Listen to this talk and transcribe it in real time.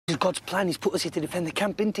This is God's plan. He's put us here to defend the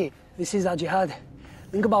camp, isn't he? This is our jihad.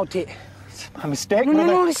 Think about it. It's my mistake, No,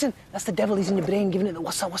 brother. no, listen. That's the devil. He's in your brain, giving it the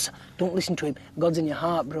what's. Don't listen to him. God's in your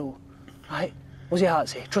heart, bro. Right? What's your heart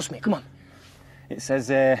say? Trust me. Come on. It says,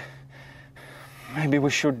 maybe we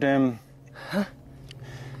should, Huh?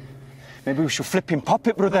 Maybe we should flip and pop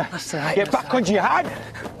it, brother. That's right. Get back on jihad.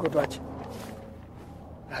 Good, Raj.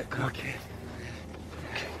 Right, come on. Okay.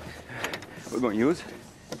 What are we going to use?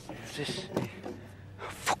 This.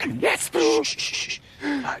 Fucking yes, bro. Shh.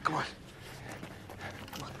 Right, come on.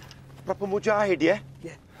 Proper mujahid, yeah?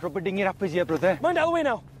 Yeah. Rubber dinghy rappers here, brother. Mind out of the way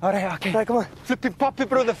now. All right, okay. Right, come on. Flip and pop it,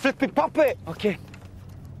 brother. Flip and pop it. Okay.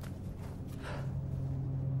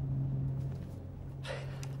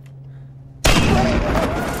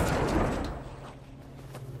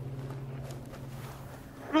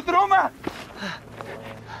 Brother Omar!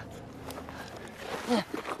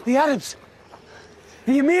 The Arabs.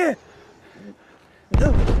 The Emir.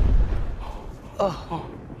 Oh,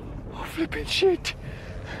 flipping shit.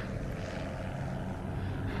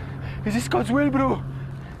 Is this God's will, bro?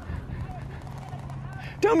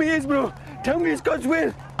 Tell me it is, bro. Tell me it's God's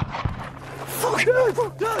will. Fuck no!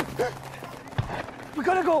 We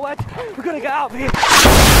gotta go, lad. We gotta get out of here.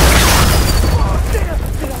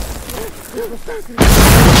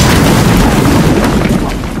 Oh,